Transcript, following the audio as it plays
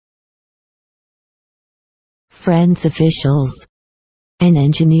Friends officials. An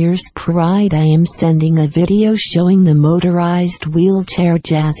engineer's pride. I am sending a video showing the motorized wheelchair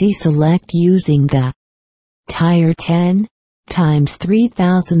Jazzy Select using the tire 10 times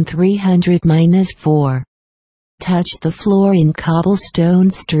 3300-4. Touch the floor in cobblestone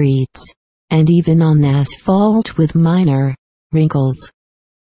streets, and even on asphalt with minor wrinkles.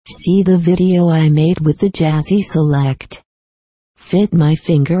 See the video I made with the Jazzy Select. Fit my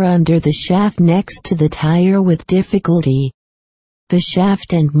finger under the shaft next to the tire with difficulty. The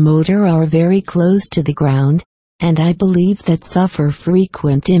shaft and motor are very close to the ground, and I believe that suffer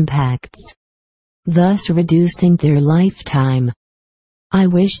frequent impacts, thus reducing their lifetime. I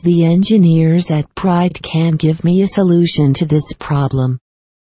wish the engineers at Pride can give me a solution to this problem.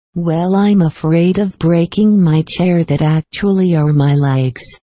 Well, I'm afraid of breaking my chair that actually are my legs.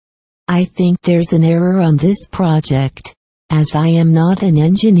 I think there's an error on this project. As I am not an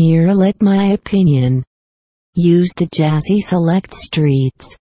engineer, let my opinion. Use the Jazzy Select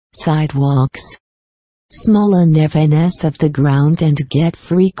streets, sidewalks, small unevenness of the ground and get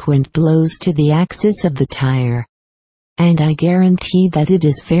frequent blows to the axis of the tire. And I guarantee that it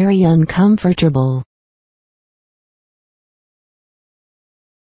is very uncomfortable.